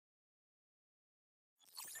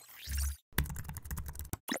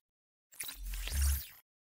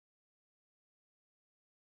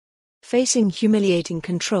Facing humiliating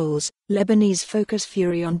controls, Lebanese focus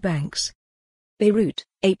fury on banks. Beirut,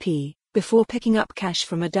 AP. Before picking up cash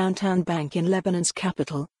from a downtown bank in Lebanon's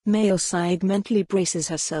capital, Mey Al Sayegh mentally braces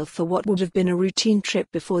herself for what would have been a routine trip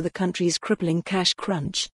before the country's crippling cash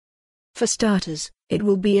crunch. For starters, it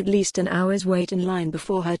will be at least an hour's wait in line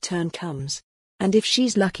before her turn comes. And if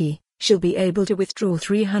she's lucky, she'll be able to withdraw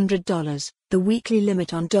 $300, the weekly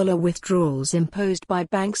limit on dollar withdrawals imposed by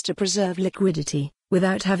banks to preserve liquidity,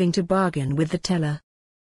 without having to bargain with the teller.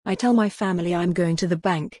 "I tell my family I'm going to the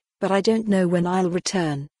bank, but I don't know when I'll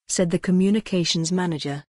return," said the communications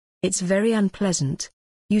manager. "It's very unpleasant.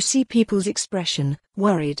 You see people's expression,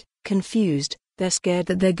 worried, confused, they're scared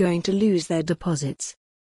that they're going to lose their deposits."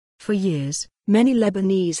 For years, many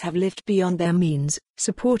Lebanese have lived beyond their means,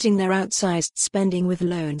 supporting their outsized spending with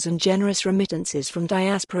loans and generous remittances from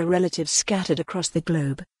diaspora relatives scattered across the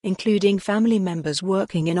globe, including family members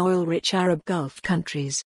working in oil-rich Arab Gulf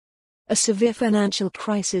countries. A severe financial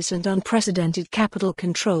crisis and unprecedented capital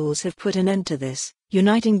controls have put an end to this,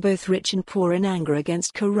 uniting both rich and poor in anger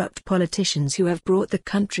against corrupt politicians who have brought the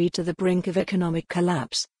country to the brink of economic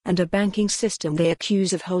collapse, and a banking system they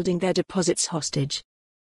accuse of holding their deposits hostage.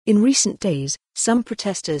 In recent days, some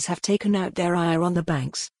protesters have taken out their ire on the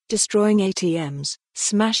banks, destroying ATMs,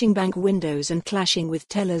 smashing bank windows and clashing with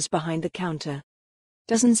tellers behind the counter.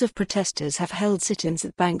 Dozens of protesters have held sit-ins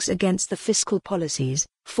at banks against the fiscal policies,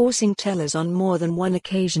 forcing tellers on more than one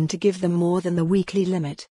occasion to give them more than the weekly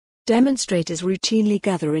limit. Demonstrators routinely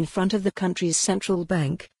gather in front of the country's central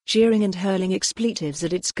bank, jeering and hurling expletives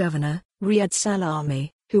at its governor, Riyad Salameh,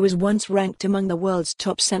 who was once ranked among the world's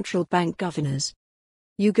top central bank governors.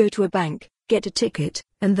 "You go to a bank, get a ticket,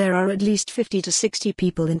 and there are at least 50 to 60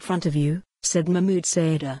 people in front of you," said Mey Al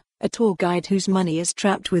Sayegh, a tour guide whose money is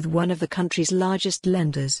trapped with one of the country's largest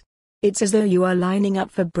lenders. "It's as though you are lining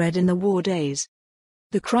up for bread in the war days."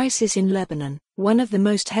 The crisis in Lebanon, one of the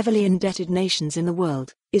most heavily indebted nations in the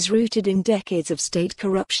world, is rooted in decades of state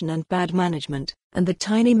corruption and bad management, and the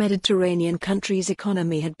tiny Mediterranean country's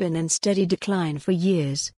economy had been in steady decline for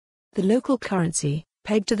years. The local currency,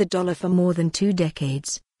 pegged to the dollar for more than 2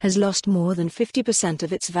 decades, has lost more than 50%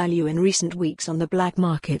 of its value in recent weeks on the black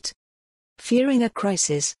market. Fearing a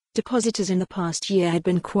crisis, depositors in the past year had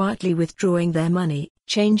been quietly withdrawing their money,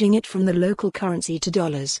 changing it from the local currency to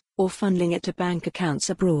dollars, or funneling it to bank accounts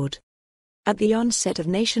abroad. At the onset of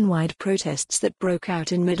nationwide protests that broke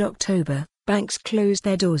out in mid-October, banks closed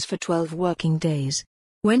their doors for 12 working days.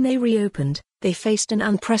 When they reopened, they faced an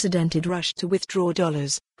unprecedented rush to withdraw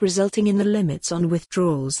dollars, resulting in the limits on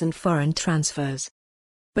withdrawals and foreign transfers.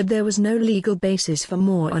 But there was no legal basis for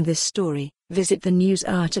more on this story. Visit the news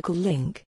article link.